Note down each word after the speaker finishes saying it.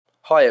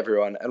Hi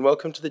everyone, and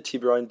welcome to the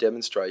Tiberone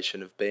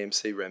demonstration of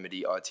BMC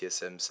Remedy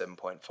ITSM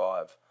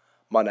 7.5.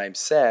 My name's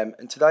Sam,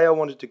 and today I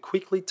wanted to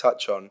quickly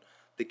touch on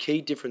the key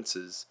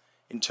differences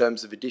in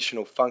terms of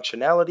additional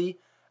functionality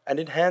and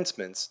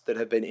enhancements that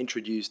have been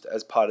introduced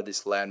as part of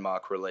this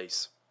landmark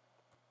release.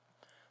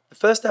 The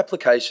first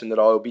application that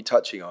I will be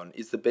touching on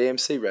is the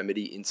BMC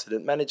Remedy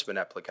Incident Management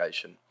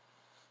application.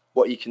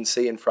 What you can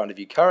see in front of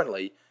you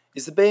currently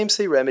is the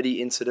BMC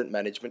Remedy Incident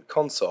Management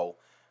console,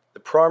 the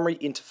primary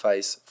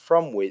interface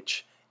from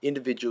which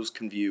individuals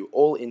can view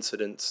all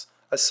incidents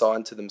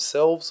assigned to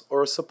themselves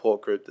or a support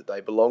group that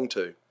they belong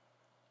to.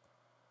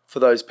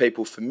 For those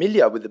people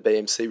familiar with the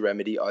BMC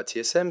Remedy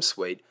ITSM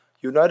suite,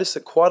 you'll notice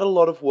that quite a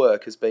lot of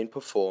work has been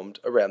performed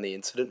around the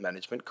Incident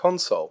Management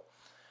console.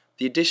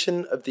 The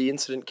addition of the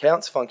Incident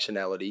Counts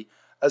functionality,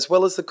 as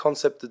well as the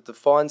concept of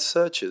defined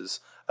searches,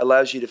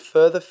 allows you to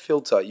further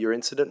filter your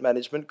Incident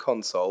Management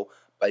console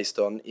based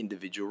on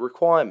individual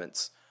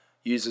requirements.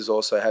 Users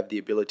also have the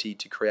ability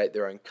to create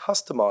their own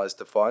customized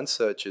defined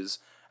searches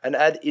and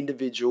add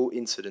individual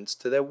incidents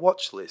to their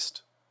watch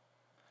list.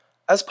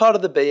 As part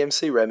of the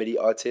BMC Remedy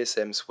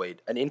ITSM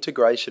suite, an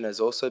integration has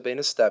also been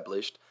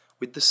established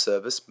with the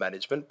Service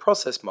Management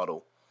Process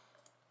Model.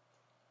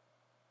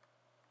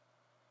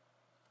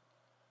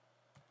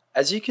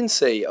 As you can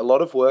see, a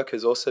lot of work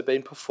has also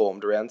been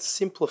performed around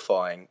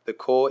simplifying the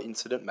core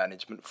incident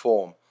management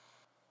form.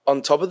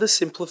 On top of the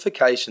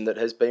simplification that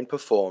has been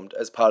performed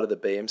as part of the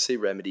BMC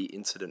Remedy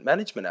Incident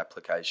Management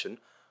application,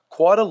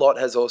 quite a lot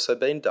has also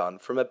been done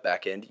from a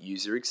back-end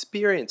user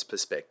experience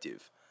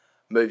perspective.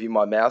 Moving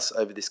my mouse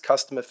over this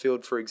customer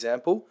field, for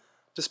example,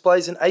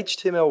 displays an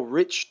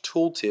HTML-rich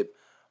tooltip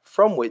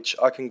from which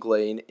I can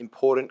glean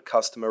important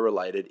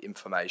customer-related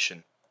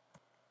information.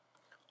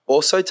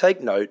 Also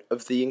take note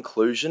of the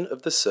inclusion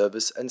of the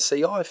service and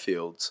CI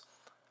fields,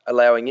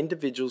 allowing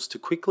individuals to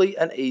quickly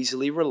and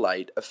easily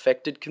relate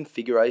affected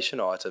configuration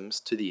items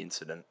to the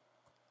incident.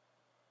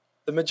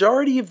 The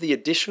majority of the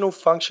additional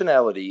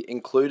functionality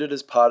included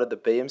as part of the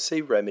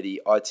BMC Remedy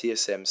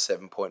ITSM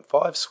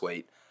 7.5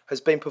 suite has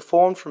been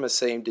performed from a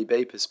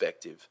CMDB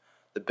perspective,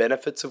 the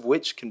benefits of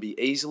which can be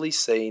easily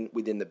seen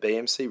within the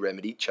BMC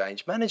Remedy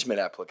Change Management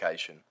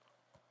application.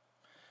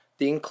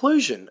 The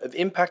inclusion of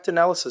impact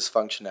analysis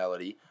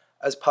functionality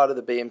as part of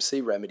the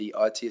BMC Remedy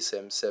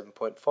ITSM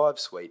 7.5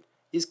 suite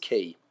is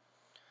key.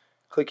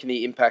 Clicking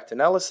the Impact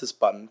Analysis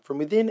button from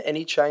within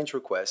any change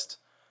request,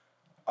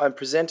 I am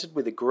presented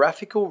with a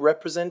graphical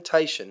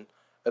representation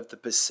of the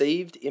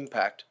perceived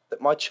impact that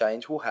my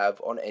change will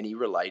have on any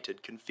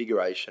related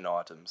configuration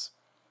items.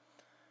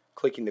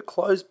 Clicking the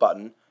Close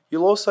button,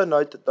 you'll also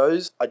note that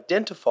those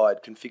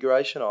identified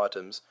configuration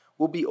items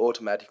will be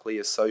automatically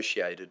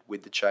associated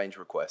with the change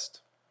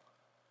request.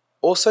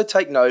 Also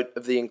take note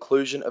of the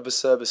inclusion of a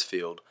service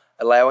field,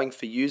 allowing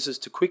for users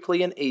to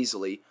quickly and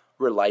easily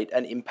relate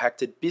an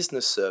impacted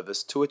business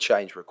service to a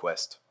change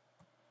request.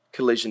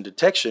 Collision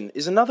detection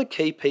is another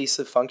key piece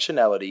of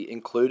functionality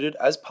included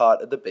as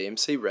part of the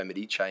BMC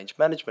Remedy Change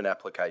Management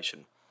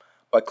application.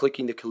 By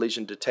clicking the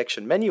collision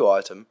detection menu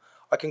item,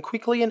 I can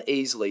quickly and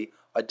easily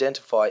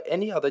identify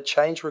any other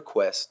change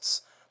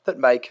requests that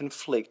may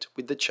conflict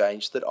with the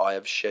change that I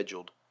have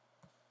scheduled.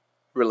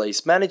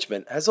 Release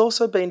management has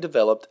also been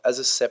developed as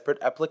a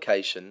separate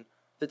application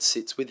that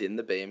sits within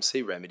the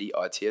BMC Remedy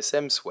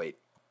ITSM suite.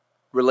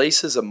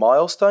 Releases are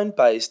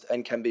milestone-based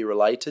and can be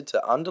related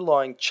to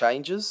underlying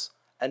changes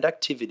and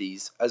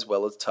activities as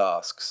well as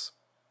tasks.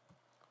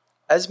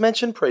 As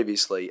mentioned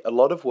previously, a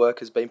lot of work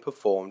has been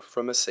performed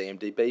from a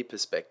CMDB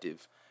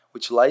perspective,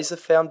 which lays the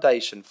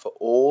foundation for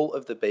all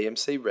of the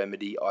BMC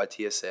Remedy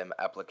ITSM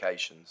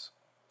applications.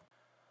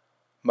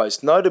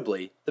 Most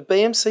notably, the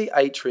BMC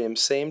Atrium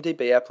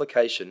CMDB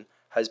application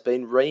has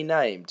been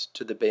renamed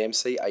to the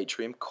BMC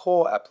Atrium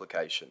Core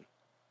application.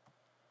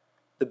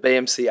 The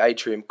BMC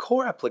Atrium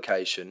Core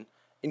application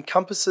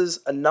encompasses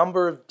a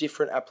number of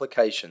different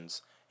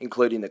applications,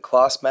 including the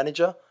Class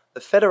Manager, the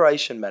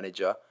Federation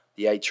Manager,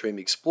 the Atrium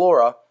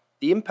Explorer,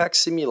 the Impact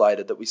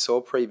Simulator that we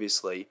saw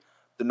previously,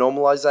 the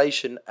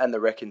Normalization and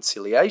the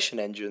Reconciliation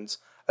engines,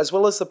 as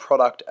well as the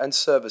Product and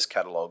Service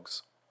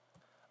Catalogs.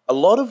 A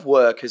lot of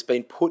work has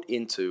been put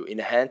into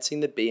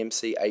enhancing the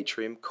BMC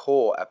Atrium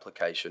Core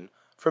application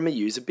from a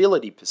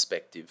usability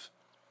perspective.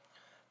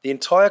 The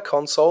entire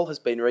console has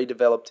been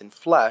redeveloped in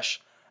Flash,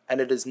 and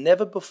it has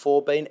never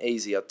before been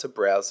easier to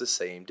browse the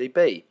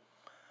CMDB.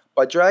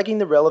 By dragging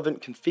the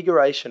relevant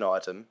configuration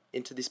item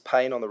into this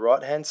pane on the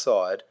right hand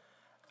side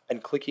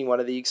and clicking one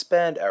of the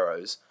expand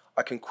arrows,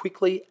 I can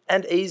quickly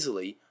and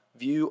easily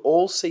view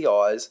all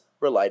CIs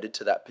related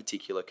to that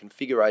particular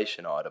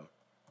configuration item.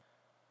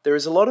 There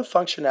is a lot of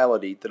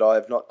functionality that I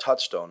have not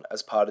touched on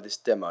as part of this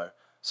demo,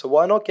 so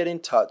why not get in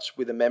touch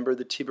with a member of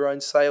the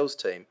Tiberone sales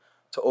team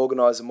to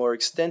organise a more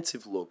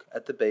extensive look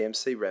at the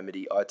BMC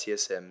Remedy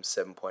ITSM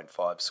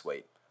 7.5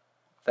 suite.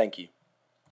 Thank you.